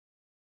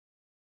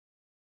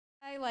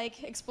I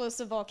like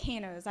explosive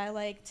volcanoes. I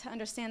like to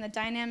understand the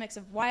dynamics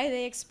of why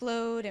they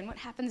explode and what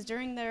happens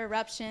during their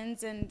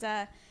eruptions and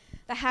the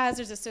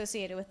hazards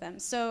associated with them.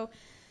 So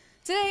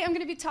today I'm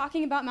going to be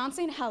talking about Mount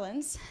St.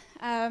 Helens.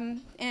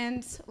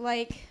 And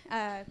like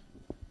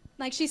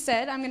she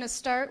said, I'm going to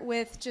start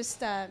with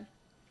just...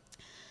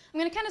 I'm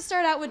going to kind of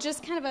start out with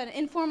just kind of an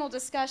informal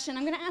discussion.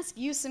 I'm going to ask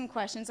you some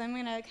questions. I'm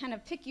going to kind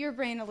of pick your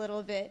brain a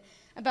little bit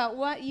about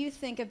what you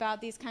think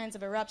about these kinds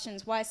of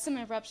eruptions, why some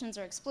eruptions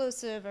are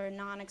explosive or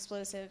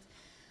non-explosive.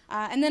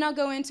 And then I'll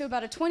go into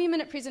about a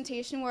 20-minute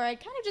presentation where I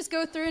kind of just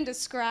go through and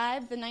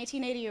describe the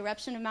 1980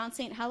 eruption of Mount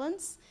St.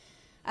 Helens.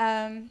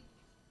 And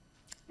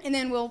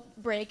then we'll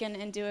break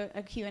and do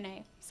a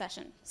Q&A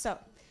session. So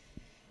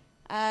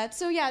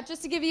yeah,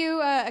 just to give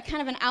you a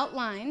kind of an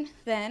outline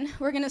then,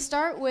 we're going to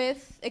start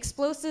with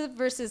explosive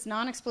versus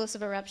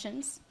non-explosive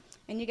eruptions.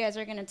 And you guys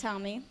are going to tell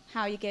me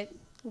how you get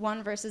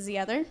one versus the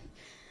other.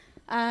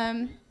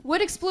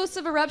 What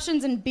explosive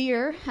eruptions and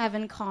beer have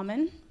in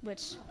common,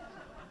 which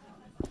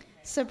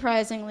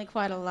surprisingly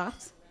quite a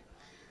lot.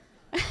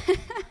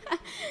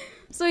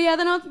 So yeah,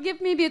 then I'll give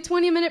maybe a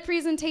 20-minute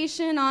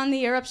presentation on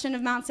the eruption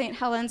of Mount St.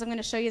 Helens. I'm going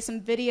to show you some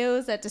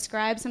videos that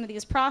describe some of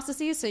these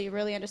processes so you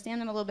really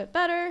understand them a little bit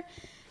better,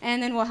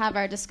 and then we'll have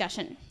our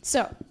discussion.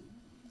 So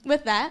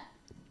with that,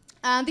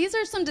 these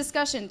are some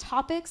discussion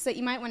topics that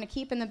you might want to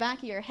keep in the back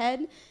of your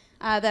head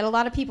that a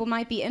lot of people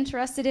might be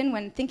interested in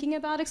when thinking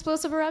about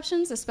explosive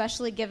eruptions,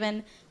 especially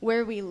given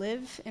where we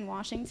live in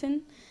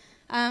Washington.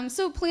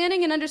 So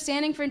planning and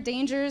understanding for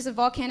dangers of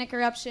volcanic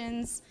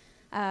eruptions,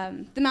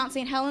 the Mount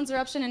St. Helens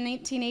eruption in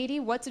 1980,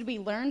 what did we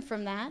learn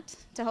from that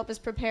to help us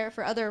prepare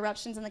for other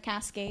eruptions in the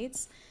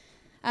Cascades?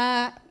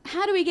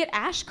 How do we get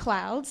ash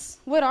clouds?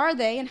 What are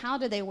they and how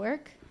do they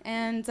work?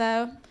 And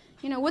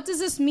what does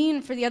this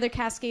mean for the other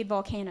Cascade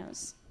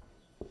volcanoes?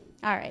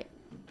 All right.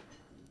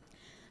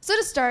 So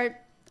to start,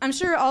 I'm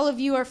sure all of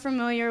you are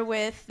familiar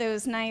with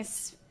those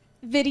nice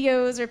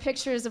videos or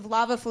pictures of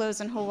lava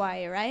flows in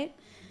Hawaii, right?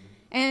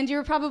 And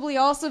you're probably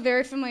also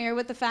very familiar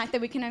with the fact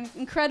that we can have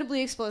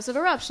incredibly explosive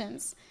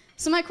eruptions.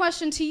 So my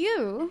question to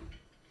you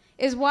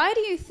is, why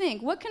do you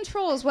think, what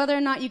controls whether or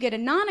not you get a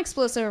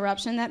non-explosive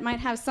eruption that might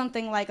have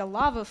something like a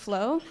lava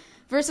flow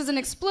versus an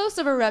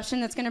explosive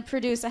eruption that's going to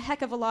produce a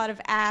heck of a lot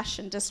of ash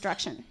and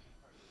destruction?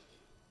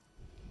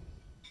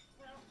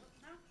 Well, with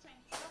Mount St.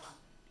 Helens,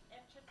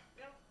 it just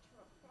built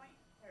to a point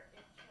where it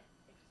just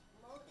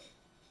exploded.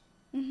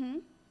 Mm-hmm.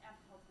 At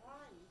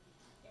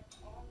Hawaii, it's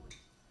always...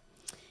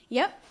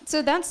 Yep,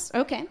 so that's,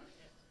 okay.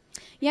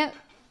 Yeah,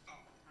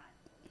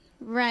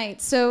 right.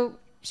 So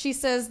she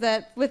says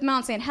that with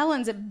Mount St.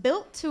 Helens, it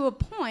built to a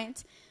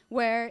point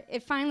where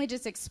it finally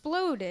just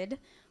exploded,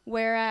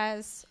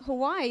 whereas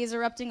Hawaii is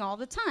erupting all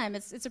the time.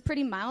 It's a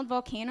pretty mild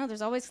volcano.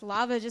 There's always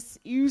lava just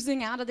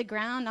oozing out of the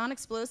ground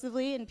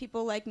non-explosively, and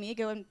people like me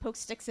go and poke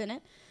sticks in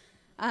it.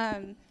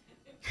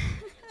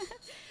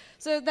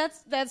 So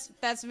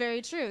that's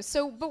very true.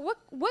 So, but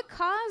what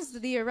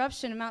caused the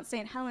eruption of Mount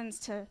St. Helens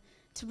to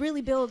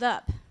really build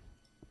up?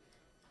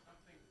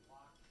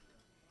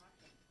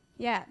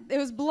 Yeah, it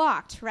was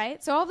blocked,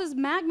 right? So all this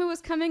magma was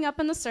coming up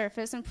on the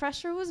surface and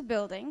pressure was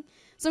building.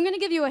 So I'm going to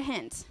give you a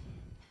hint.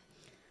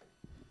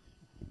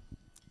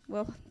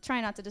 We'll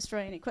try not to destroy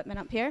any equipment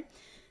up here.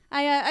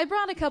 I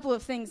brought a couple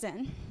of things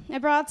in. I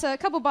brought a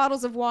couple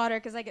bottles of water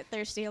because I get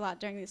thirsty a lot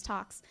during these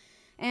talks.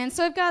 And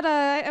so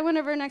I went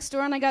over next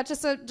door and I got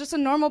just a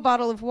normal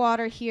bottle of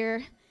water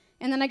here.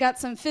 And then I got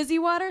some fizzy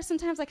water.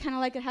 Sometimes I kind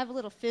of like to have a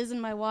little fizz in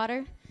my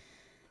water.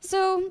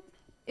 So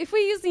if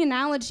we use the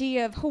analogy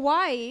of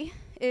Hawaii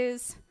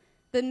is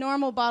the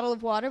normal bottle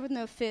of water with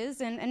no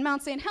fizz, and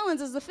Mount St.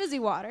 Helens is the fizzy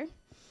water.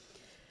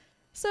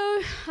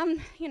 So,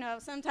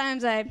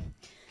 sometimes I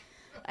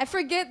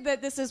forget that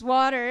this is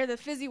water, the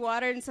fizzy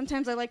water, and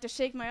sometimes I like to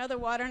shake my other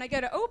water, and I go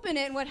to open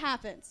it, and what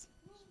happens?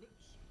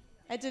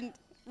 I didn't,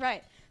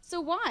 right. So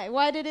why?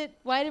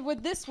 Why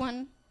would this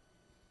one?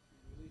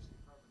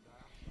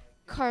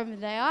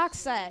 Carbon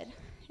dioxide.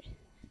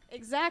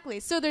 Exactly.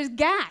 So there's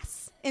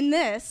gas in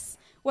this,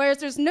 whereas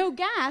there's no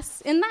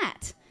gas in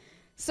that.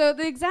 So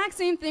the exact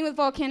same thing with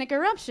volcanic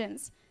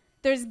eruptions.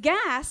 There's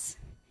gas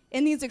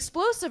in these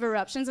explosive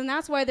eruptions, and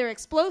that's why they're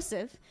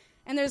explosive.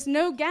 And there's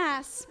no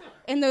gas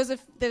in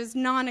those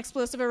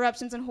non-explosive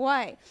eruptions in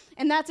Hawaii.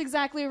 And that's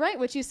exactly right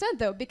what you said,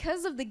 though.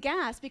 Because of the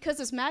gas, because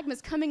this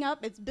magma's coming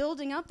up, it's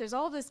building up, there's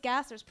all this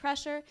gas, there's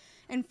pressure,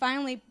 and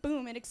finally,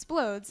 boom, it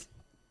explodes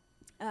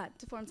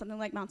to form something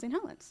like Mount St.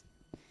 Helens.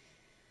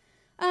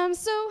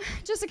 So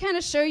just to kind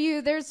of show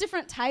you, there's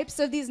different types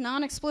of these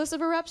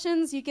non-explosive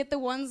eruptions. You get the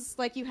ones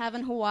like you have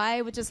in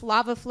Hawaii, with just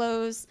lava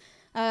flows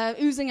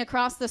oozing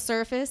across the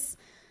surface.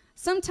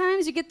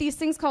 Sometimes you get these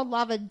things called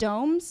lava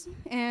domes,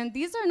 and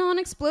these are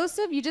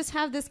non-explosive. You just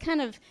have this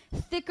kind of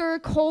thicker,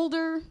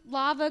 colder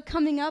lava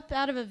coming up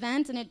out of a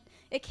vent, and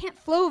it can't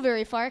flow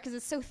very far because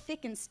it's so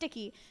thick and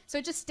sticky. So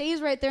it just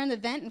stays right there in the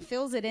vent and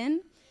fills it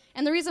in.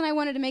 And the reason I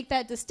wanted to make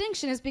that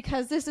distinction is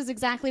because this is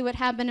exactly what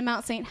happened in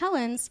Mount St.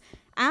 Helens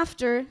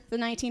after the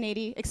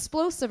 1980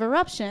 explosive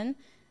eruption.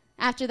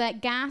 After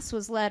that gas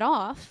was let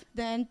off,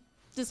 then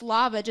this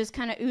lava just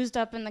kind of oozed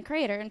up in the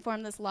crater and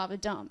formed this lava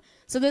dome.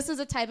 So this is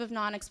a type of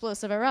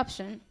non-explosive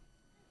eruption.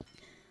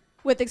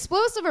 With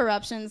explosive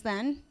eruptions,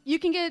 then, you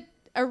can get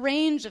a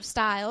range of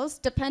styles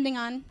depending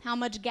on how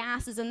much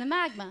gas is in the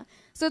magma.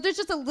 So if there's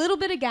just a little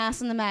bit of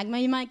gas in the magma,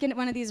 you might get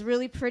one of these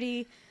really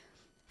pretty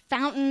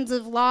fountains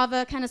of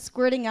lava kind of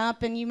squirting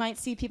up, and you might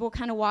see people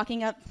kind of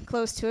walking up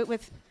close to it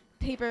with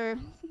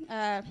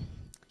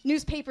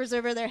newspapers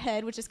over their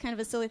head, which is kind of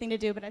a silly thing to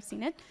do, but I've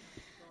seen it.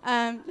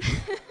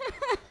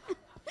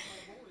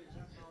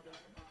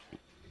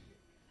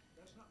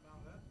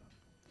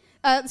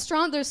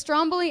 There's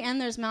Stromboli and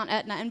there's Mount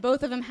Etna, and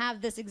both of them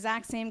have this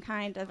exact same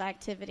kind of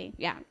activity.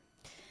 Yeah.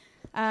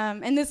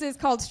 And this is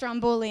called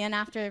Strombolian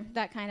after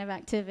that kind of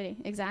activity,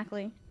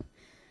 exactly.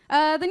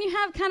 Then you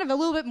have kind of a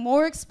little bit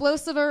more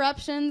explosive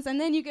eruptions, and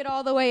then you get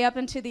all the way up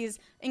into these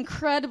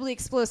incredibly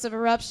explosive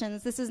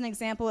eruptions. This is an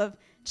example of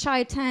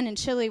Chai-10 in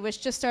Chile,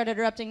 which just started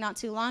erupting not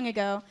too long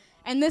ago.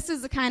 And this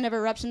is the kind of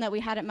eruption that we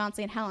had at Mount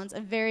St. Helens, a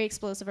very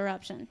explosive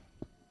eruption.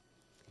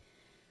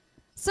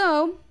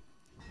 So,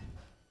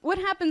 what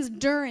happens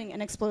during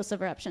an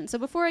explosive eruption? So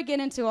before I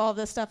get into all of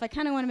this stuff, I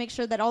kind of want to make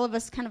sure that all of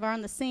us kind of are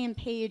on the same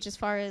page as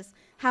far as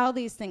how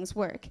these things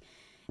work.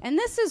 And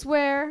this is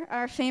where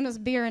our famous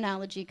beer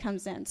analogy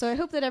comes in. So I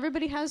hope that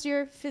everybody has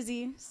your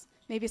fizzies,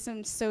 maybe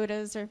some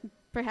sodas or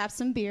perhaps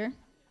some beer.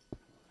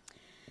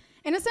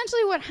 And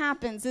essentially what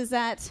happens is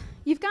that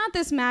you've got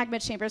this magma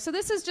chamber. So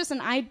this is just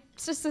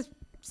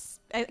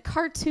a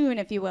cartoon,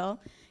 if you will.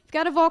 You've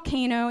got a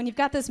volcano, and you've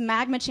got this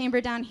magma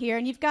chamber down here,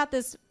 and you've got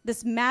this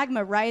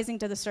magma rising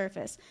to the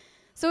surface.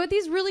 So at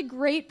these really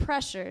great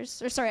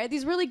pressures, at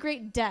these really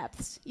great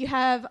depths, you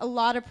have a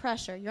lot of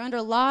pressure. You're under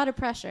a lot of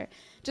pressure.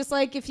 Just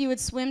like if you would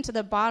swim to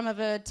the bottom of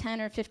a 10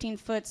 or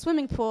 15-foot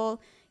swimming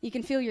pool, you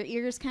can feel your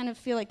ears kind of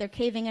feel like they're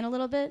caving in a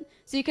little bit.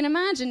 So you can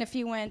imagine if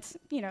you went,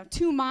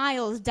 2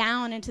 miles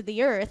down into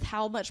the earth,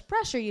 how much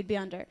pressure you'd be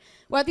under.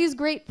 Well, at these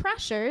great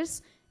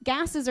pressures,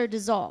 gases are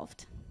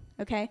dissolved.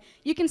 Okay?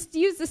 You can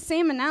use the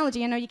same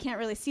analogy. I know you can't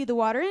really see the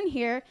water in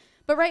here,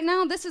 but right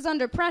now this is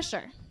under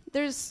pressure.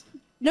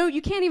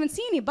 You can't even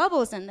see any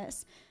bubbles in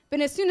this. But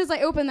as soon as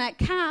I open that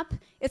cap,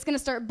 it's going to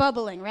start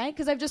bubbling, right?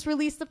 Because I've just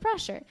released the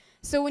pressure.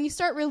 So when you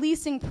start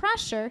releasing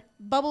pressure,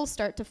 bubbles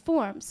start to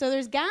form. So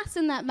there's gas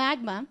in that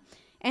magma,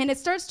 and it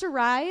starts to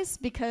rise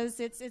because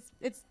it's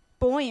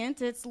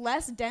buoyant. It's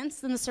less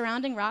dense than the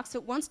surrounding rocks. So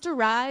it wants to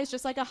rise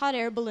just like a hot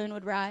air balloon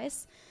would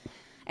rise.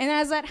 And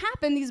as that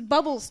happens, these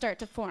bubbles start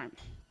to form.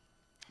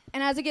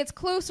 And as it gets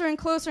closer and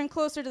closer and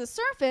closer to the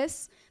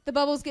surface, the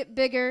bubbles get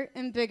bigger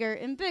and bigger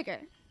and bigger.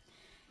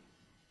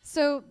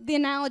 So the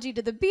analogy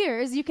to the beer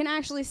is you can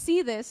actually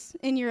see this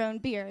in your own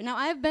beer. Now,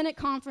 I've been at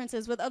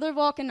conferences with other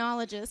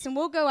volcanologists, and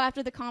we'll go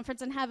after the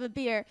conference and have a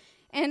beer.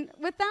 And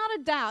without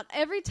a doubt,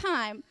 every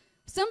time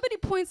somebody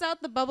points out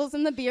the bubbles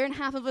in the beer, and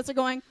half of us are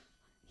going,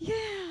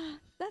 yeah,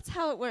 that's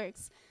how it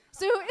works.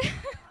 So,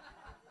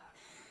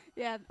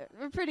 yeah,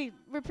 we're pretty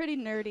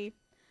nerdy.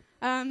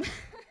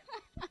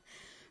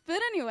 But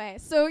anyway,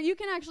 so you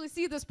can actually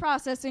see this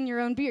process in your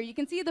own beer. You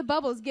can see the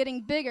bubbles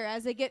getting bigger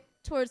as they get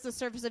towards the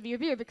surface of your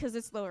beer because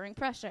it's lowering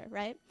pressure,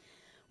 right?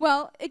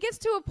 Well, it gets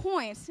to a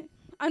point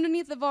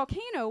underneath the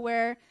volcano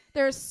where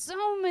there are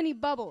so many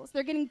bubbles.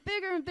 They're getting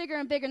bigger and bigger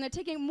and bigger, and they're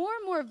taking more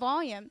and more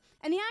volume.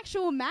 And the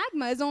actual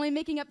magma is only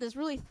making up this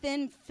really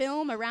thin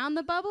film around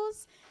the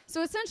bubbles.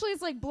 So essentially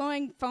it's like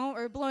blowing foam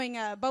or blowing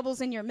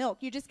bubbles in your milk.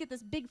 You just get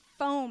this big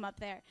foam up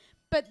there.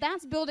 But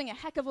that's building a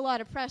heck of a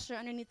lot of pressure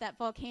underneath that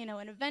volcano,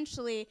 and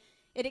eventually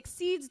it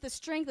exceeds the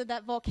strength of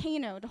that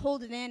volcano to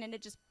hold it in, and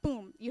it just,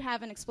 boom, you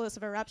have an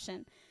explosive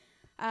eruption.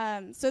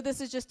 So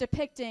this is just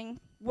depicting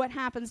what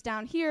happens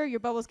down here. Your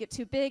bubbles get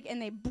too big,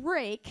 and they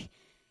break,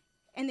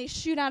 and they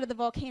shoot out of the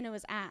volcano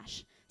as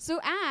ash.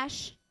 So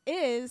ash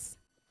is,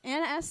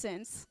 in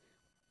essence,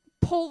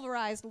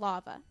 pulverized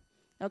lava.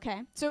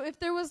 Okay, so if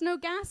there was no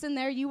gas in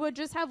there, you would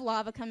just have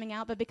lava coming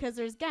out, but because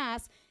there's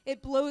gas,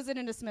 it blows it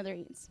into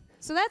smithereens.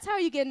 So that's how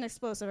you get an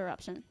explosive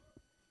eruption.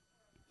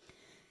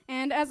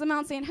 And as the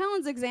Mount St.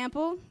 Helens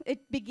example,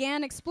 it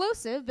began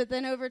explosive, but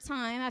then over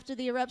time, after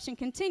the eruption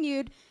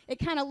continued, it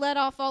kind of let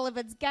off all of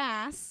its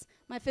gas.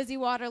 My fizzy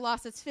water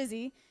lost its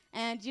fizzy,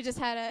 and you just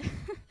had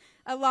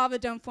a lava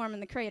dome form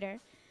in the crater.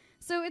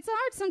 So it's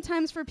hard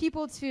sometimes for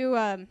people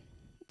to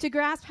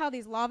grasp how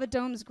these lava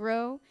domes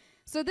grow.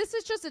 So this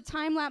is just a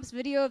time-lapse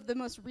video of the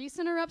most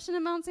recent eruption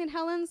at Mount St.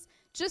 Helens,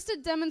 just to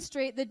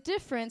demonstrate the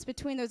difference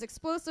between those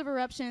explosive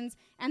eruptions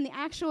and the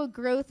actual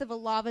growth of a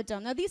lava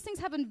dome. Now, these things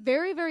happen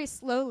very, very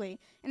slowly,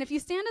 and if you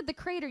stand at the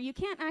crater, you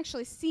can't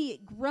actually see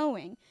it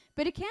growing,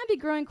 but it can be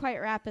growing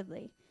quite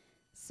rapidly.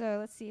 So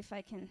let's see if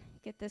I can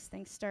get this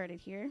thing started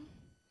here.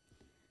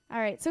 All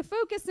right, so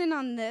focus in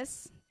on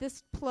this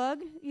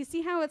plug. You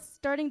see how it's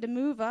starting to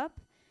move up?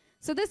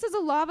 So this is a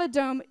lava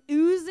dome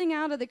oozing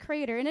out of the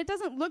crater, and it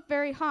doesn't look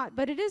very hot,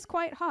 but it is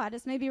quite hot.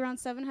 It's maybe around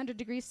 700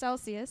 degrees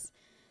Celsius.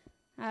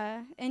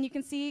 And you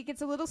can see it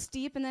gets a little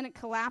steep, and then it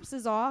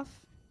collapses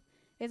off.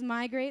 It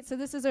migrates. So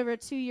this is over a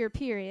 2-year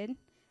period.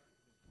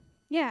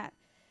 Yeah.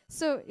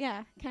 So,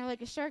 yeah, kind of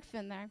like a shark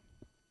fin there.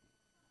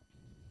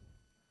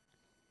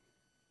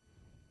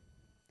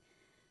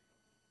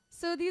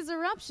 So these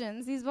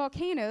eruptions, these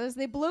volcanoes,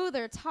 they blow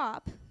their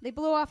top. They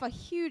blow off a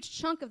huge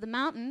chunk of the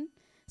mountain,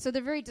 so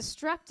they're very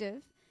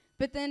destructive.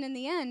 But then in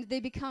the end, they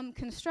become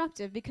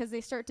constructive because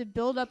they start to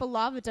build up a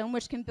lava dome,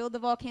 which can build the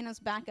volcanoes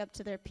back up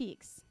to their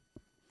peaks.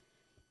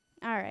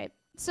 All right.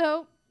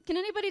 So can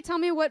anybody tell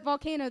me what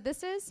volcano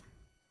this is?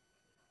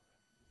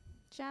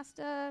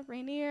 Shasta,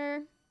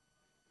 Rainier,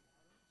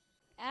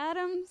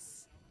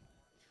 Adams.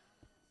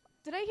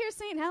 Did I hear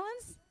St.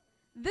 Helens?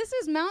 This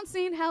is Mount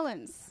St.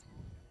 Helens.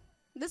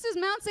 This is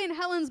Mount St.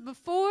 Helens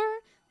before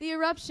the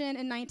eruption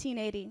in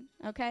 1980,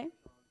 okay?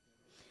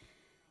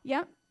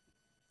 Yep.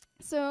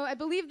 So I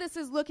believe this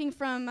is looking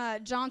from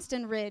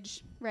Johnston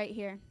Ridge right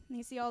here. And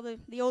you see all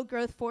the old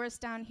growth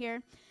forest down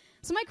here.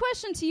 So my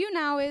question to you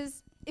now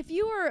is, if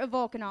you were a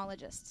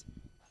volcanologist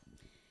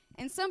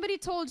and somebody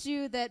told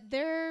you that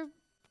there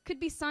could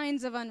be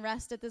signs of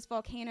unrest at this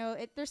volcano,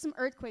 there's some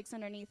earthquakes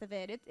underneath of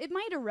it, it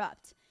might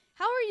erupt.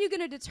 How are you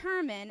going to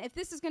determine if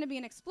this is going to be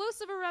an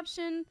explosive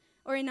eruption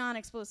or a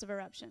non-explosive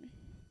eruption?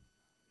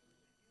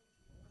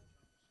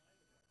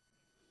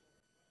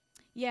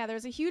 Yeah,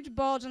 there's a huge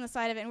bulge on the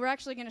side of it, and we're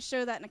actually going to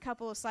show that in a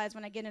couple of slides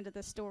when I get into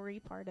the story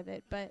part of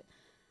it. But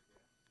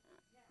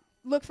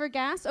look for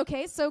gas.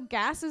 Okay, so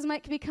gases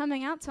might be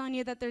coming out, telling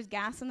you that there's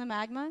gas in the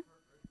magma.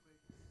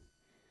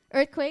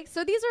 Earthquakes.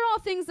 So these are all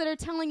things that are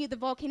telling you the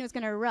volcano is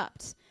going to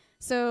erupt.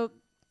 So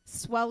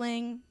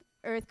swelling,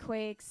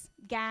 earthquakes,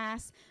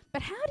 gas.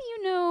 But how do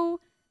you know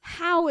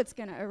how it's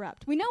going to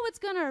erupt? We know it's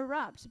going to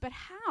erupt, but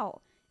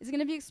how? Is it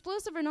going to be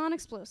explosive or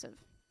non-explosive?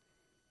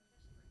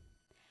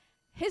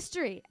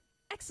 History.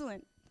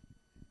 Excellent.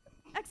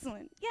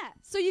 Excellent. Yeah.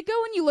 So you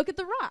go and you look at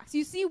the rocks.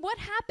 You see what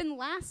happened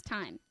last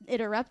time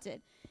it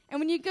erupted. And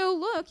when you go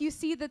look, you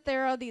see that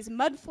there are these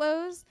mud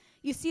flows.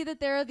 You see that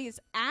there are these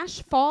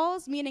ash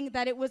falls, meaning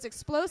that it was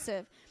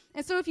explosive.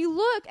 And so if you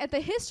look at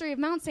the history of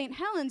Mount St.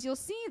 Helens, you'll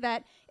see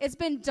that it's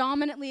been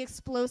dominantly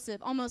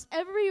explosive. Almost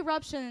every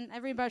eruption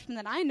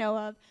that I know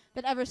of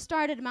that ever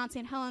started at Mount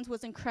St. Helens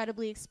was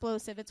incredibly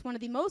explosive. It's one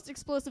of the most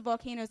explosive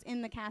volcanoes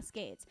in the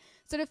Cascades.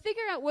 So to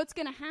figure out what's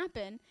going to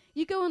happen,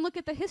 you go and look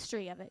at the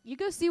history of it. You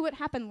go see what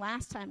happened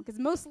last time, because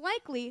most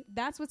likely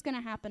that's what's going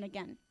to happen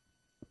again.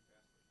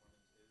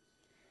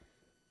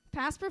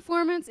 Past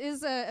performance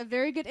is a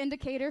very good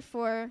indicator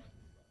for...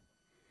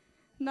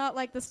 Not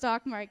like the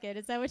stock market.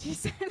 Is that what you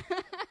said?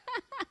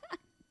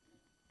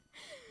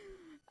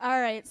 All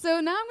right. So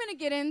now I'm going to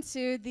get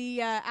into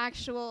the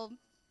actual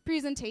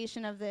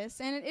presentation of this.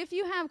 And if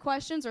you have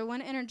questions or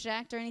want to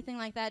interject or anything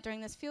like that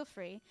during this, feel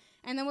free.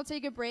 And then we'll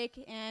take a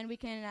break and we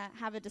can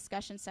have a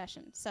discussion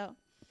session. So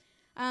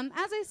as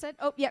I said,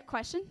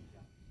 question?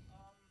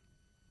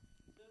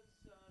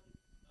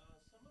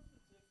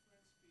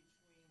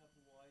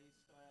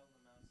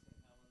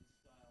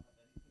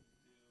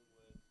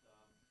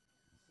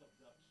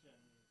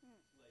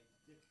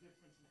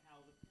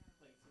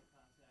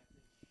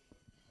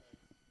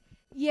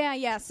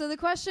 Yeah. So the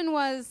question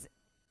was,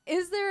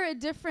 is there a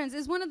difference?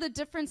 Is one of the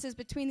differences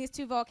between these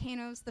two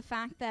volcanoes the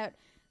fact that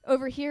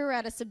over here we're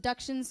at a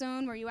subduction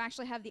zone where you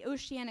actually have the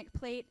oceanic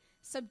plate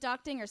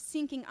subducting or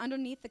sinking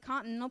underneath the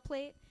continental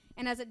plate,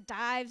 and as it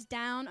dives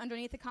down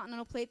underneath the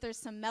continental plate, there's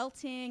some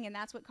melting, and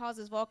that's what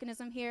causes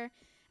volcanism here,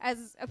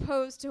 as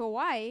opposed to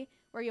Hawaii,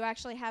 where you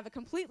actually have a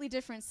completely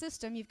different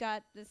system. You've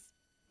got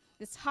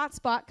this hot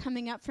spot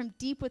coming up from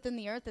deep within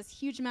the earth, this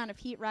huge amount of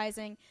heat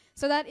rising.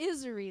 So that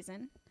is a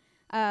reason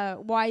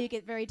why you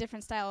get very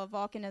different style of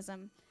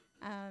volcanism.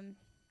 And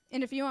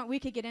if you want, we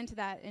could get into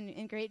that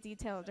in great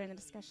detail during the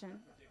discussion.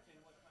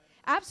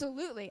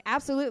 Absolutely.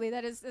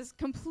 That is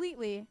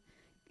completely,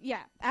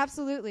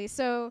 absolutely.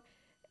 So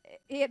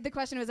the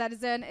question was that, is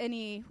there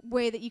any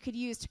way that you could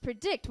use to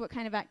predict what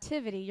kind of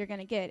activity you're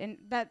going to get? And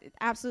that,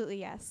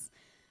 absolutely yes.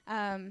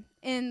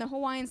 In the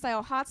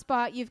Hawaiian-style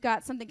hotspot, you've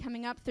got something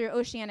coming up through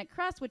oceanic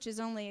crust, which is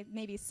only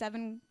maybe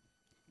 7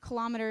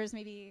 kilometers,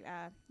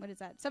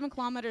 7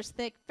 kilometers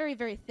thick, very,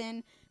 very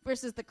thin,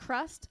 versus the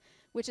crust,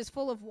 which is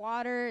full of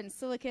water and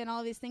silica and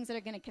all these things that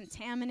are going to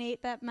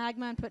contaminate that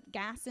magma and put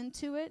gas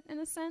into it, in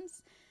a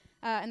sense.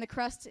 And the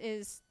crust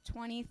is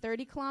 20,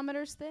 30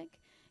 kilometers thick.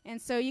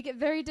 And so you get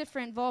very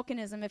different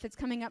volcanism if it's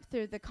coming up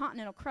through the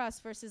continental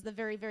crust versus the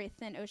very, very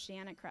thin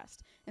oceanic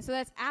crust. And so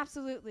that's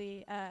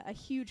absolutely a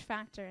huge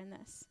factor in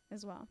this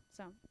as well.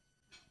 So.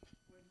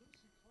 When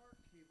Lewis and Clark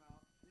came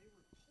out, they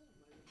were told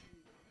by the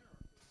Native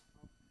Americans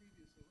of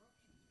previous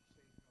eruptions of St.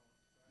 Helens.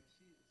 I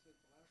see it said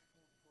the last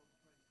one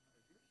 1,200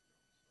 years ago.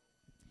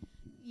 So.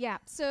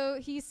 Yeah, so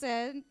he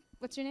said,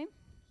 what's your name?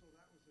 So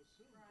that was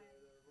assumed the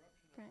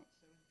eruption Right. of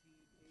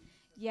 1780,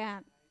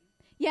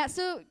 1790? Yeah,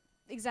 so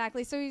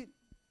exactly. So he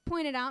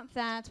pointed out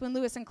that when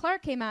Lewis and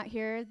Clark came out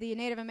here, the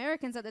Native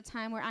Americans at the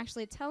time were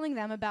actually telling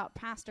them about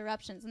past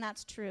eruptions, and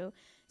that's true.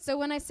 So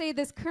when I say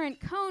this current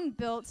cone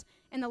built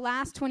in the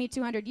last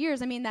 2,200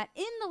 years, I mean that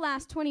in the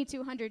last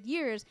 2,200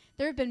 years,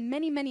 there have been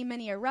many, many,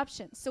 many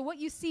eruptions. So what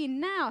you see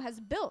now has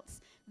built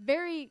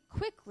very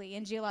quickly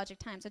in geologic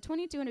time. So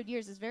 2,200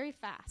 years is very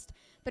fast,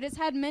 but it's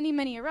had many,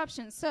 many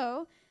eruptions.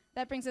 So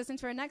that brings us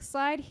into our next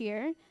slide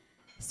here.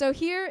 So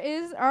here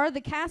are the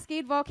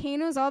Cascade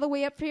volcanoes all the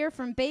way up here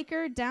from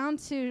Baker down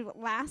to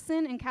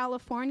Lassen in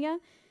California.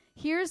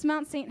 Here's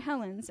Mount St.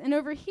 Helens. And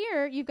over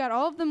here, you've got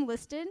all of them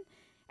listed.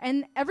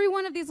 And every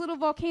one of these little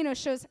volcanoes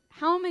shows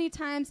how many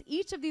times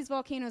each of these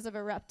volcanoes have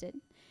erupted.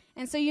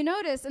 And so you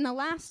notice in the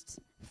last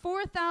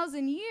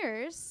 4,000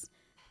 years,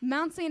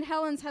 Mount St.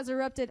 Helens has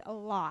erupted a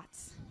lot.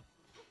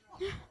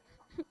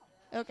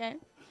 Okay.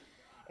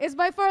 It's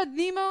by far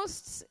the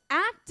most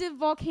active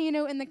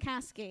volcano in the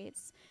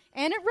Cascades.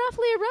 And it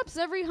roughly erupts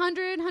every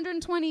 100,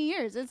 120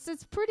 years.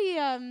 It's pretty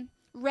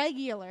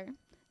regular.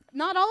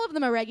 Not all of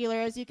them are regular,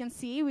 as you can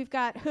see. We've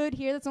got Hood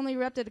here that's only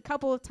erupted a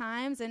couple of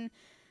times, and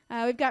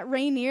we've got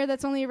Rainier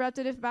that's only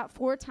erupted about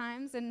 4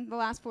 times in the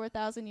last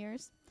 4,000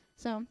 years.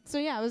 So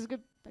yeah, it was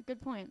a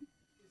good point.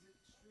 Is it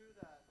true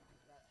that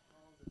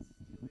Helens is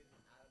stealing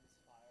Adam's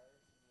fire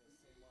in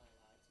the same line of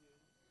latitude?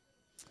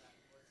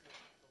 Or is it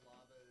the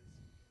lava is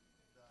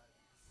the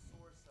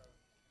source of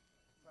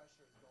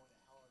pressure is going to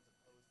Helens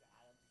opposed to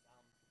Adams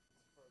down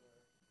further?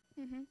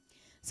 Mm-hmm.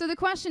 So the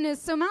question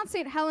is, so Mount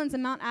St. Helens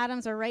and Mount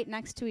Adams are right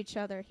next to each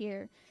other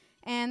here.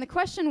 And the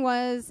question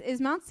was, is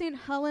Mount St.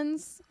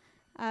 Helens,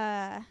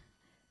 how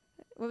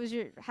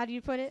do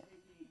you put it?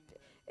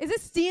 Is it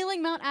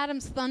stealing Mount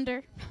Adams'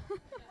 thunder?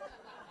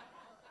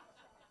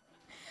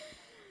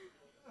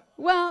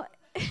 Well,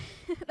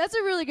 that's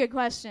a really good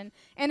question.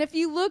 And if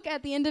you look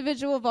at the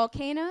individual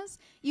volcanoes,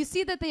 you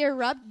see that they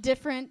erupt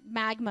different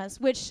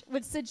magmas, which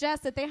would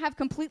suggest that they have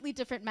completely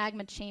different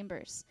magma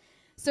chambers.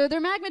 So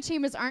their magma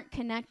chambers aren't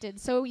connected.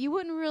 So you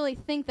wouldn't really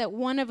think that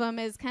one of them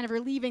is kind of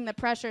relieving the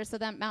pressure so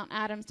that Mount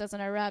Adams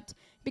doesn't erupt,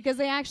 because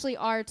they actually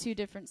are 2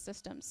 different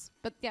systems.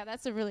 But yeah,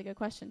 that's a really good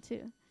question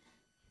too.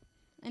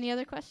 Any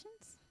other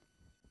questions?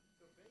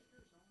 So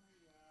Baker's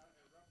only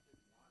erupted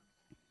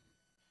once?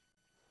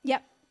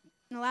 Yep,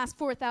 in the last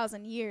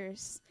 4,000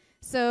 years.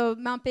 So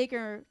Mount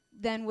Baker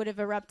then would have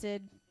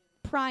erupted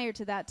prior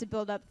to that to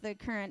build up the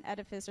current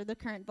edifice or the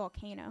current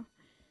volcano.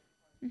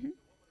 Mm-hmm.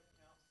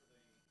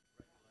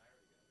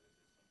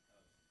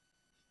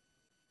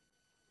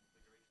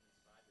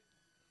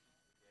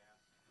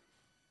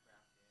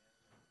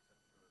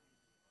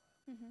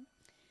 Mm-hmm.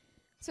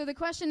 So the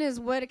question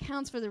is, what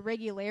accounts for the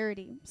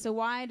regularity? So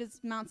why does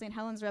Mount St.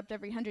 Helens erupt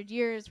every 100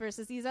 years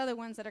versus these other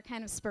ones that are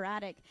kind of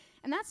sporadic?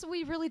 And that's what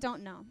we really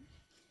don't know.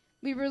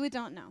 We really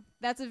don't know.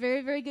 That's a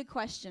very, very good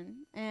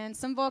question. And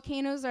some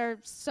volcanoes are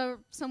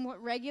somewhat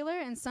regular,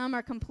 and some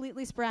are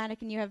completely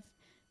sporadic, and you have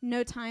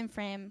no time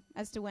frame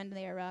as to when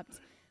they erupt.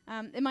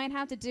 It might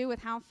have to do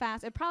with how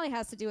fast, it probably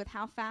has to do with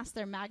how fast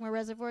their magma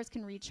reservoirs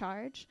can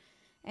recharge.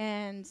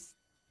 And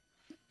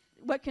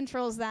what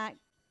controls that?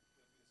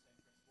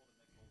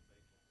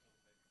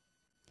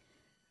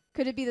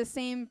 Could it be the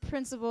same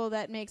principle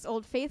that makes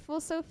Old Faithful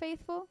so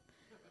faithful?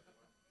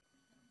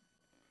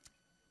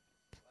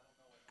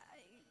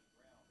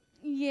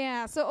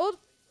 Yeah, so Old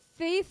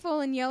Faithful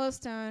in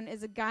Yellowstone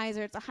is a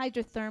geyser. It's a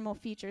hydrothermal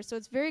feature, so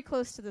it's very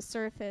close to the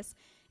surface.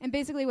 And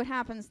basically what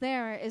happens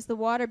there is the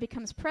water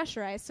becomes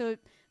pressurized. So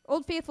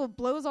Old Faithful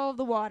blows all of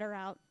the water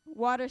out.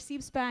 Water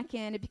seeps back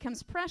in. It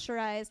becomes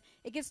pressurized.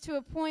 It gets to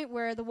a point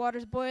where the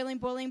water's boiling,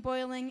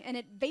 and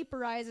it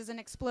vaporizes and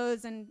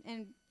explodes,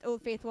 and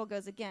Old Faithful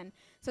goes again.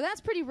 So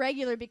that's pretty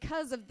regular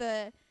because of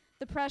the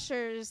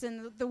pressures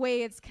and the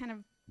way it's kind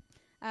of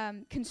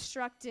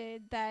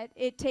constructed, that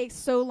it takes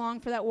so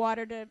long for that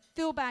water to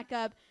fill back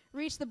up,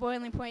 reach the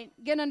boiling point,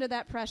 get under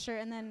that pressure,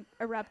 and then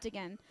erupt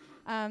again.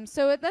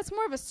 So that's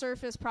more of a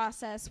surface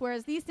process,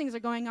 whereas these things are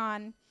going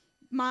on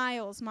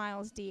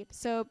miles deep.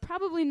 So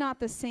probably not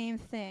the same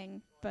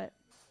thing, but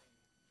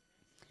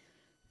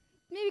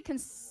maybe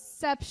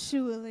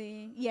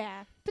conceptually,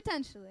 yeah,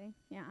 potentially,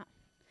 yeah.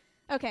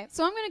 Okay,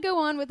 so I'm going to go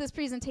on with this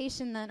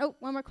presentation then. Oh,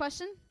 one more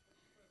question?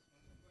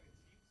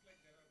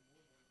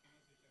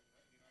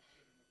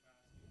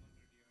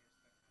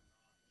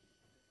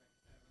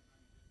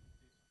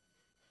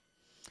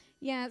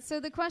 Yeah, so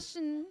the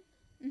question...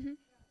 Mm-hmm.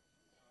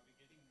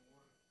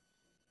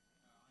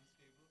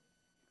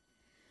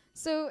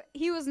 So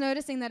he was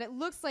noticing that it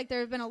looks like there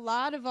have been a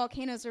lot of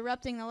volcanoes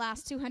erupting the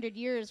last 200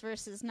 years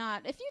versus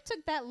not. If you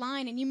took that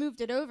line and you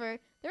moved it over,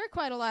 there are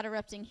quite a lot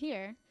erupting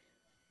here.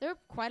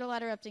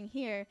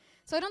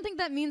 So I don't think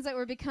that means that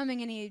we're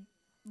becoming any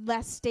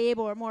less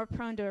stable or more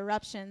prone to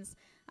eruptions.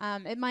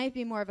 It might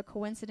be more of a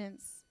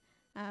coincidence.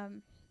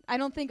 I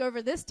don't think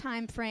over this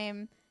time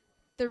frame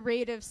the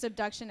rate of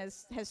subduction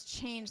has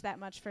changed that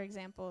much, for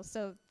example.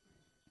 So,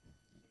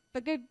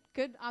 but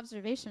good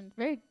observation.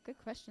 Very good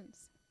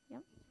questions.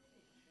 Yep.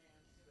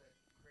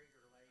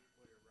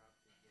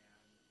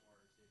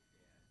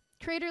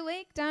 Crater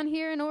Lake down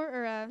here in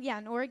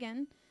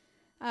Oregon.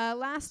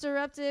 Last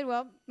erupted,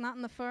 well, not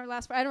in the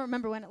I don't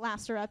remember when it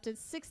last erupted.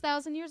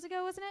 6,000 years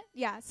ago, wasn't it?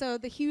 Yeah, so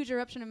the huge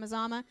eruption of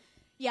Mazama.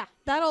 Yeah,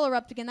 that'll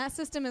erupt again. That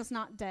system is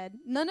not dead.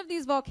 None of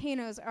these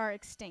volcanoes are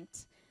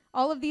extinct.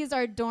 All of these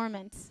are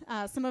dormant.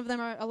 Some of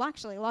them are, well,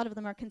 actually, a lot of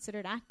them are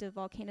considered active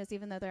volcanoes,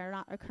 even though they are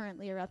not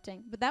currently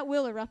erupting. But that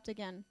will erupt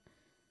again.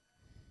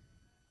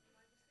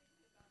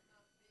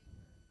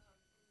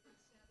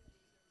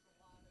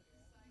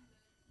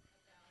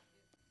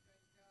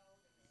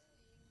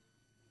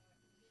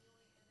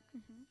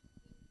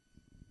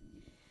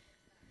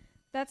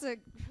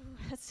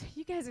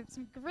 You guys have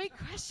some great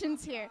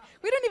questions here.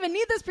 We don't even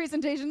need this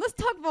presentation. Let's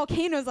talk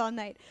volcanoes all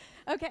night.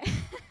 Okay.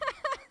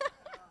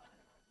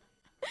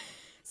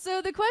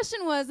 So the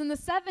question was, in the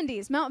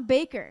 70s, Mount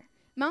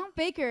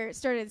Baker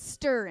started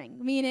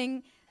stirring,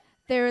 meaning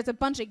there was a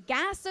bunch of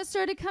gas that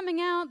started coming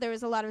out. There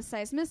was a lot of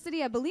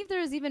seismicity. I believe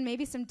there was even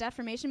maybe some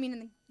deformation,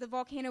 meaning the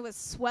volcano was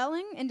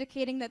swelling,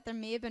 indicating that there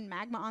may have been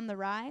magma on the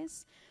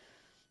rise.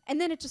 And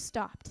then it just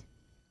stopped.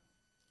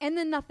 And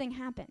then nothing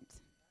happened.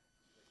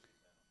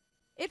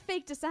 It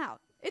faked us out.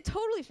 It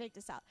totally faked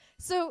us out.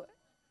 So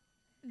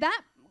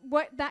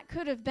what that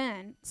could have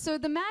been. So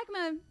the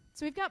magma,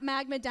 so we've got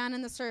magma down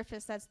in the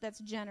surface that's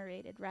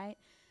generated, right?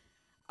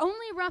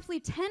 Only roughly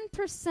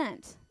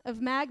 10%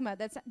 of magma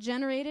that's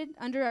generated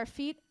under our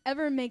feet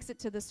ever makes it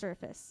to the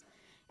surface.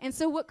 And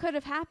so what could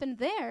have happened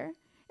there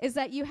is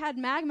that you had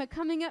magma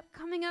coming up,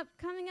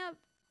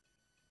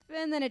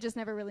 and then it just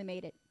never really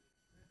made it.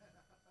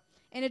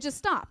 And it just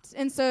stopped.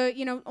 And so,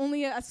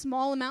 only a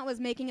small amount was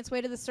making its way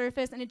to the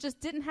surface, and it just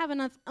didn't have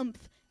enough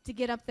oomph to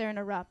get up there and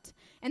erupt.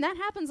 And that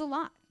happens a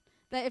lot.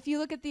 That if you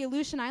look at the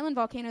Aleutian Island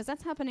volcanoes,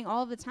 that's happening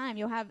all the time.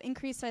 You'll have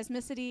increased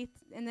seismicity,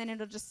 and then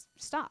it'll just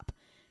stop.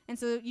 And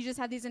so you just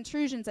have these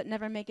intrusions that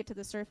never make it to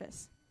the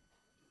surface.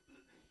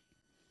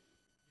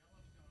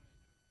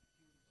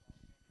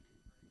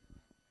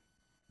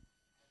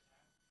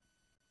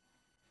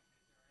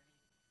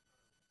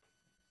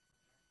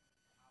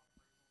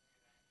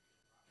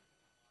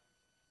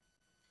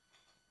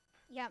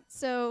 Yeah,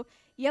 so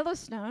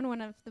Yellowstone,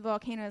 one of the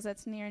volcanoes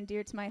that's near and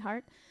dear to my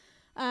heart,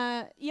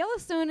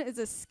 Yellowstone is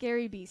a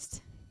scary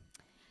beast.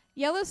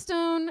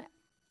 Yellowstone,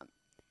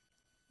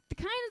 the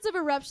kinds of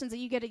eruptions that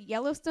you get at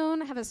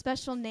Yellowstone have a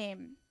special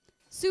name.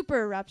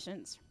 Super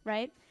eruptions,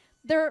 right?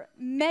 They're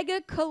mega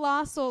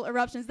colossal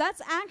eruptions.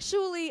 That's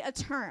actually a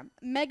term,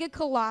 mega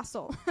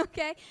colossal,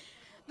 okay?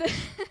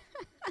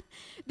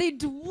 They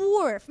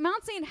dwarf.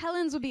 Mount St.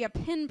 Helens would be a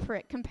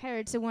pinprick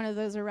compared to one of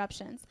those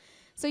eruptions.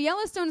 So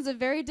Yellowstone is a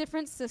very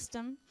different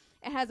system.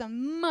 It has a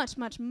much,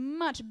 much,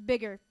 much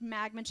bigger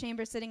magma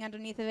chamber sitting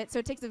underneath of it, so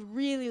it takes a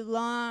really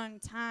long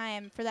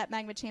time for that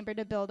magma chamber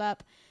to build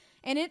up.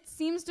 And it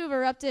seems to have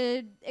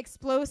erupted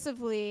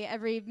explosively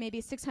every maybe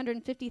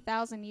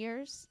 650,000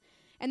 years.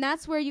 And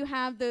that's where you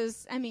have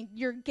those,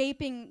 you're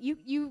gaping,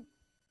 you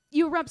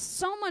erupt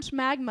so much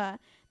magma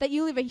that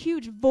you leave a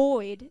huge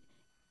void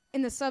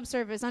in the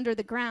subsurface under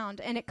the ground,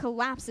 and it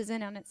collapses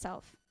in on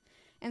itself.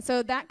 And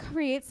so that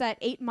creates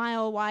that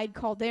 8-mile wide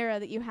caldera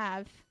that you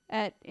have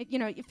at,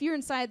 if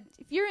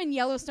you're in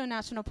Yellowstone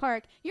National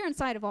Park, you're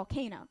inside a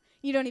volcano.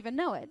 You don't even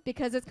know it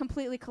because it's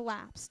completely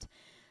collapsed.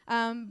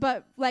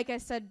 But like I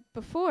said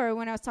before,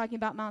 when I was talking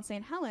about Mount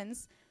St.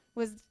 Helens,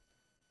 was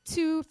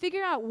to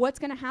figure out what's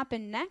going to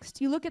happen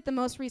next, you look at the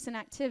most recent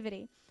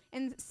activity.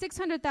 And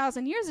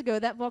 600,000 years ago,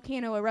 that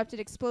volcano erupted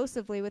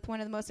explosively with one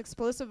of the most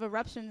explosive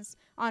eruptions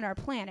on our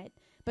planet.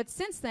 But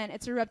since then,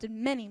 it's erupted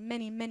many,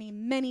 many, many,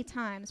 many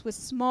times with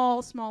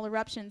small, small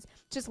eruptions,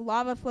 just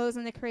lava flows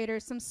in the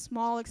craters, some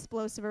small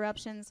explosive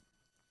eruptions.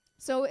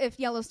 So if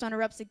Yellowstone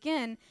erupts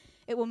again,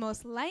 it will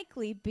most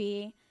likely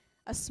be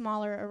a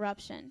smaller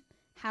eruption.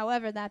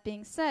 However, that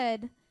being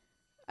said,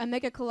 a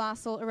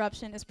megacolossal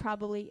eruption is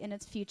probably in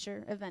its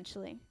future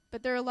eventually.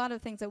 But there are a lot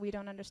of things that we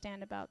don't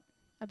understand about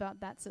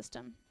that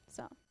system.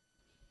 So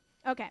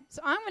I'm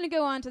going to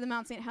go on to the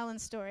Mount St.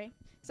 Helens story,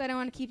 because I don't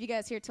want to keep you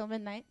guys here till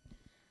midnight.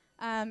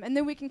 And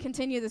then we can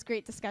continue this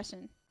great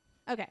discussion.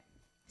 Okay,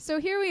 so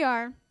here we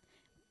are.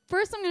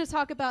 First, I'm going to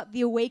talk about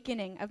the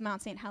awakening of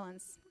Mount St.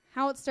 Helens,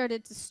 how it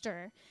started to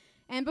stir.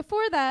 And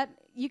before that,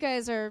 you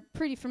guys are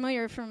pretty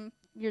familiar from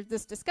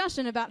this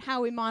discussion about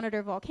how we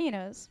monitor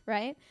volcanoes,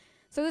 right?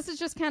 So this is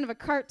just kind of a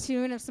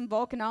cartoon of some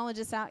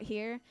volcanologists out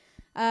here.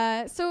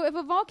 So if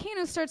a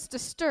volcano starts to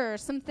stir,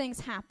 some things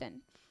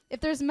happen. If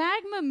there's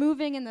magma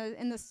moving in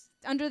the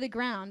under the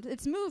ground,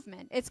 it's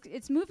movement.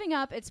 It's moving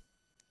up. It's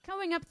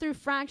going up through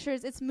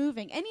fractures. It's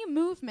moving. Any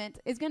movement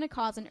is going to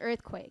cause an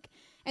earthquake.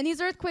 And these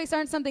earthquakes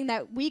aren't something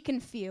that we can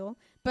feel,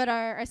 but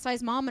our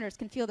seismometers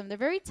can feel them. They're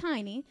very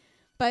tiny,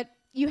 but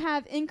you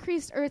have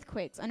increased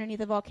earthquakes underneath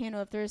a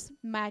volcano if there's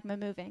magma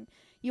moving.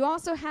 You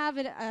also have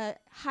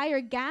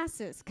higher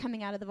gases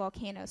coming out of the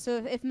volcano.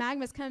 So if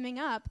magma's coming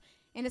up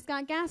and it's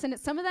got gas in it,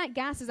 some of that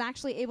gas is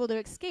actually able to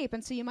escape,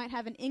 and so you might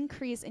have an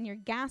increase in your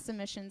gas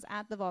emissions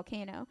at the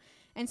volcano.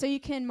 And so you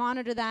can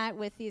monitor that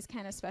with these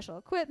kind of special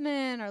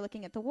equipment or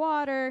looking at the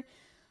water.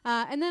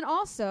 And then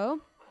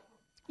also,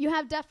 you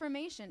have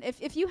deformation.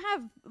 If you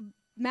have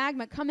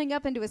magma coming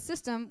up into a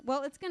system,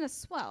 well, it's going to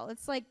swell.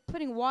 It's like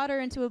putting water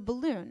into a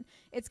balloon.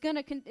 It's going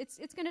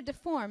to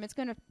deform. It's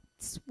going to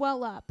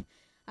swell up,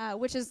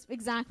 which is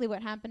exactly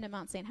what happened at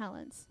Mount St.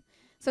 Helens.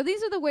 So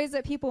these are the ways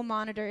that people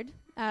monitored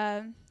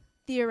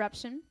the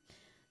eruption.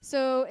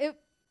 So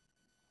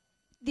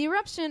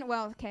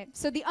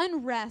the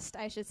unrest,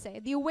 I should say.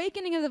 The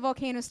awakening of the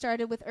volcano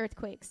started with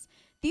earthquakes.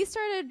 These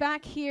started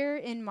back here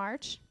in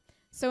March.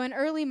 So in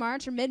early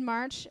March or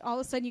mid-March, all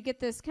of a sudden you get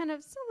this kind of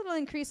a little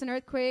increase in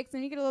earthquakes,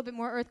 and you get a little bit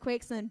more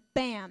earthquakes, and then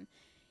bam,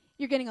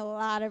 you're getting a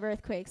lot of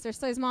earthquakes. Their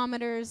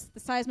seismometers, the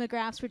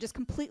seismographs were just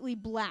completely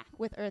black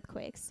with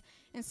earthquakes.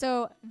 And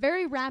so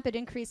very rapid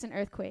increase in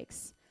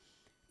earthquakes.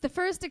 The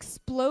first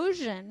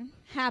explosion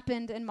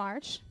happened in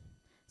March.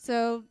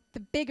 So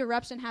the big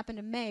eruption happened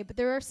in May, but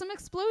there are some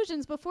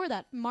explosions before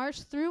that.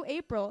 March through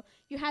April,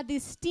 you had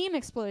these steam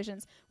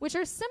explosions, which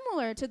are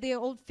similar to the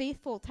old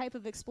faithful type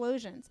of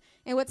explosions.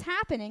 And what's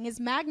happening is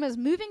magma is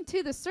moving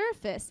to the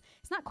surface.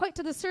 It's not quite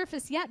to the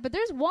surface yet, but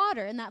there's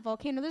water in that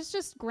volcano. There's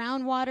just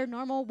groundwater,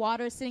 normal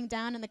water sitting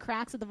down in the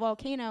cracks of the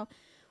volcano.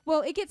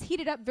 Well, it gets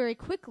heated up very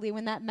quickly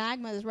when that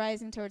magma is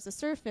rising towards the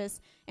surface,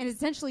 and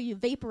essentially you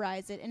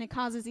vaporize it, and it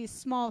causes these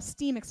small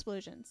steam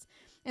explosions.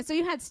 And so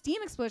you had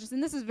steam explosions,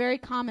 and this is very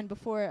common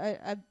before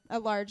a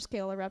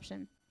large-scale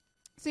eruption.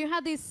 So you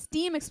had these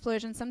steam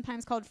explosions,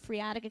 sometimes called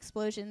phreatic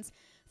explosions,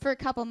 for a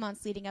couple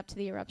months leading up to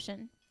the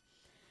eruption.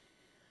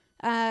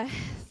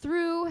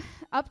 Through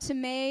up to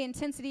May,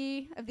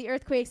 intensity of the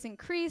earthquakes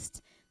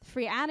increased,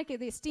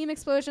 the steam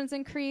explosions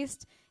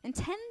increased, and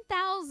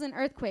 10,000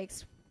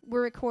 earthquakes were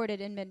recorded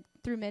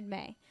through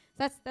mid-May.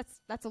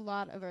 That's a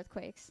lot of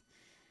earthquakes.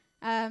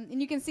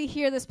 And you can see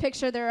here this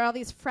picture, there are all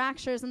these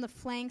fractures in the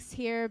flanks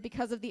here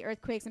because of the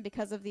earthquakes and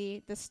because of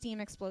the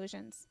steam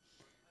explosions.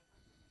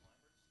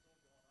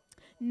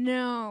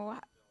 No.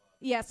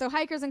 Yeah, so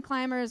hikers and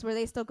climbers, were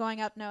they still going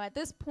up? No, at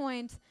this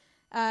point,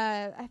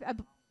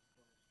 the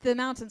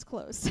mountain's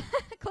closed.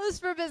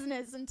 Closed for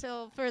business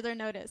until further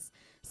notice.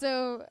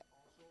 So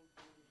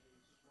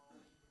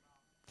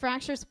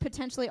fractures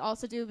potentially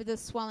also due with the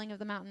swelling of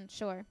the mountain,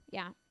 sure,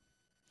 yeah.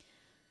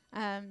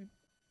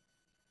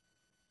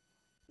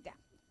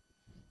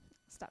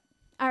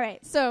 All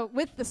right, so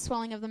with the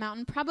swelling of the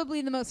mountain,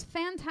 probably the most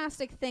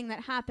fantastic thing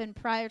that happened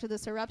prior to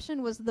this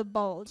eruption was the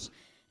bulge.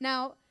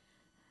 Now,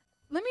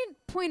 let me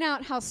point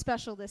out how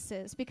special this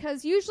is,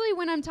 because usually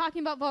when I'm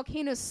talking about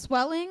volcanoes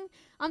swelling,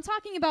 I'm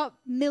talking about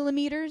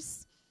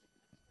millimeters,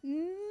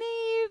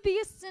 maybe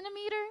a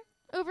centimeter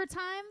over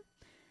time.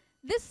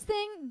 This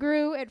thing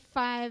grew at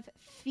 5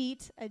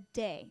 feet a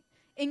day.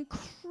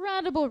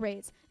 Incredible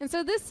rates. And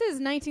so this is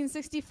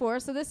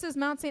 1964, so this is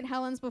Mount St.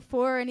 Helens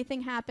before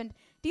anything happened.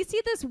 Do you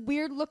see this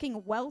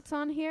weird-looking welt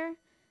on here?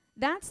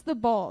 That's the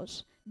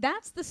bulge.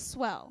 That's the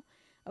swell,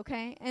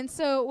 okay? And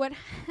so what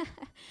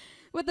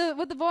what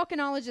the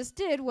volcanologists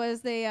did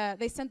was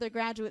they sent their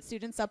graduate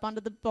students up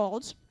onto the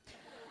bulge.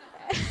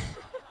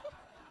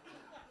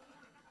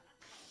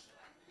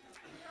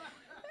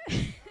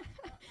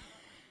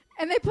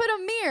 And they put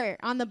a mirror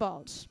on the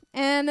bulge.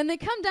 And then they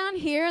come down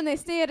here and they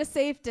stay at a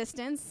safe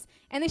distance,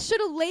 and they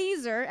shoot a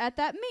laser at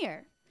that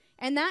mirror.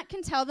 And that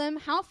can tell them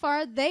how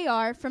far they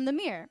are from the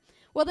mirror.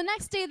 Well, the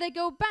next day they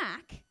go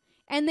back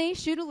and they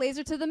shoot a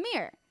laser to the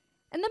mirror.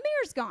 And the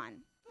mirror's gone.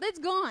 It's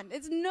gone.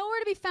 It's nowhere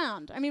to be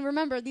found. I mean,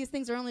 remember, these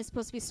things are only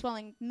supposed to be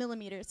swelling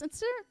millimeters. And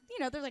so,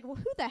 they're like, well,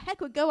 who the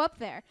heck would go up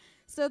there?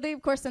 So they,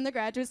 of course, send the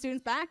graduate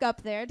students back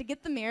up there to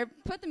get the mirror,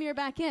 put the mirror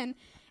back in.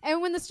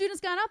 And when the students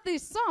got up, they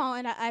saw,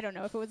 and I don't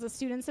know if it was the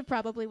students, it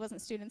probably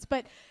wasn't students,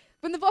 but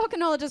when the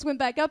volcanologists went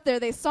back up there,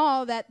 they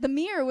saw that the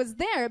mirror was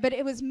there, but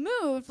it was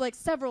moved like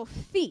several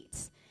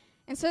feet.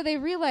 And so they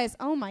realized,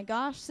 oh my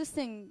gosh, this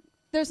thing,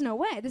 there's no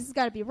way, this has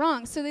got to be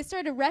wrong. So they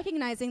started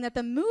recognizing that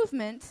the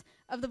movement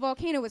of the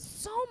volcano was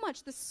so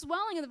much, the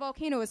swelling of the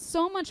volcano was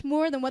so much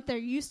more than what they're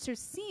used to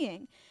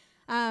seeing.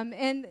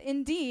 And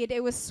indeed,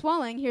 it was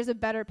swelling. Here's a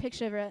better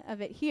picture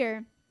of it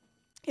here.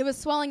 It was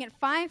swelling at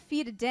 5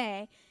 feet a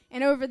day,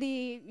 and over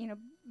the,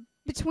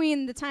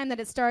 between the time that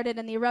it started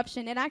and the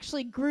eruption, it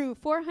actually grew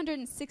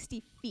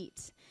 460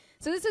 feet.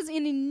 So this is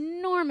an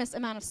enormous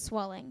amount of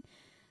swelling.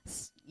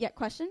 Yeah,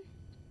 question?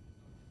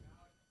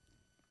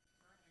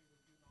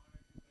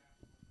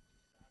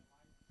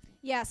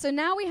 Yeah, so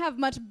now we have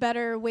much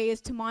better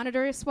ways to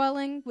monitor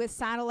swelling with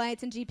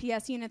satellites and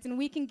GPS units, and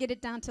we can get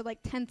it down to like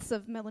tenths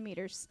of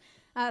millimeters.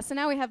 So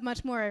now we have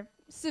much more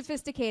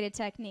sophisticated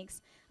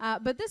techniques.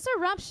 But this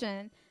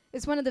eruption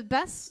is one of the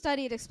best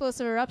studied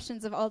explosive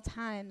eruptions of all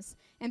times,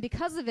 and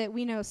because of it,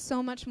 we know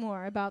so much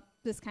more about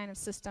this kind of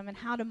system and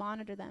how to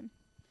monitor them.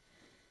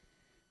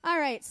 All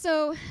right,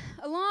 so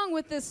along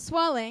with this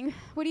swelling,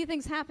 what do you think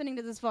is happening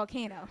to this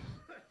volcano?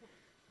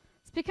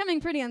 It's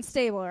becoming pretty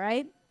unstable,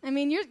 right? I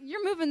mean,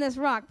 you're moving this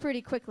rock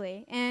pretty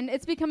quickly, and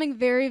it's becoming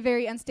very,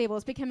 very unstable.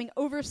 It's becoming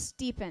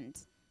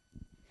oversteepened.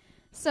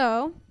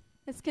 So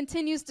this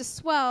continues to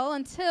swell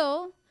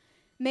until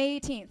May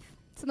 18th.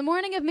 So the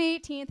morning of May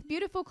 18th,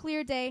 beautiful,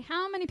 clear day.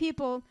 How many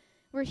people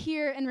were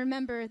here and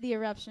remember the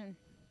eruption?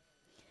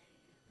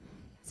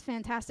 It's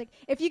fantastic.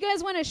 If you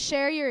guys want to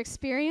share your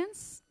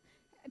experience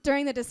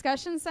during the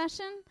discussion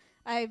session,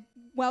 I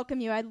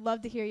welcome you. I'd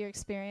love to hear your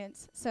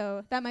experience.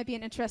 So that might be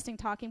an interesting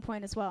talking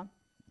point as well.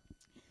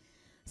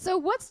 So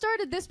what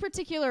started this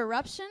particular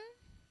eruption?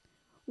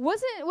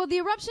 The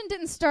eruption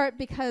didn't start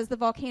because the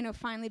volcano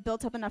finally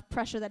built up enough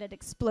pressure that it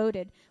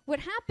exploded. What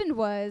happened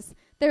was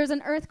there was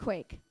an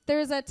earthquake. There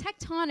was a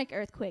tectonic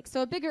earthquake,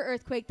 so a bigger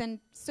earthquake than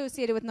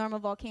associated with normal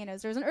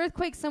volcanoes. There was an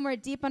earthquake somewhere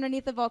deep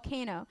underneath the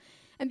volcano.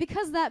 And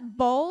because that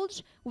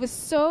bulge was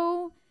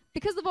so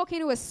because the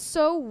volcano was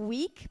so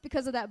weak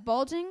because of that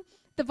bulging,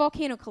 the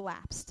volcano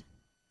collapsed.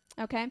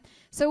 Okay,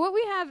 so what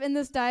we have in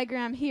this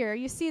diagram here,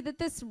 you see that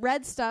this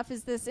red stuff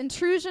is this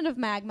intrusion of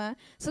magma.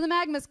 So the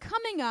magma is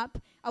coming up,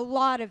 a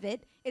lot of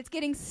it. It's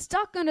getting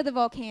stuck under the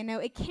volcano.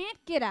 It can't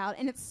get out,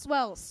 and it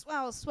swells,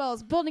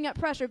 building up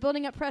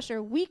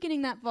pressure,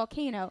 weakening that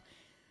volcano.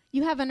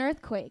 You have an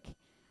earthquake.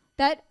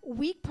 That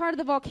weak part of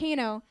the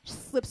volcano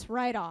slips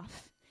right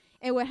off.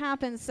 And what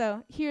happens,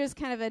 so here's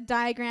kind of a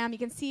diagram. You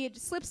can see it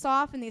slips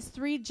off in these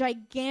 3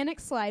 gigantic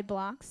slide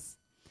blocks.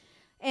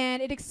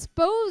 And it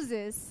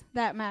exposes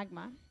that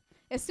magma.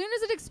 As soon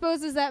as it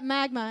exposes that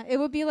magma, it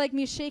would be like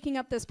me shaking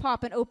up this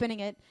pop and opening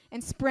it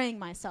and spraying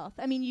myself.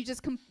 I mean, you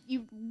just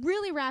you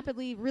really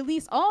rapidly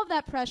release all of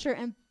that pressure,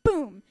 and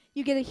boom,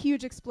 you get a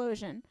huge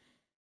explosion.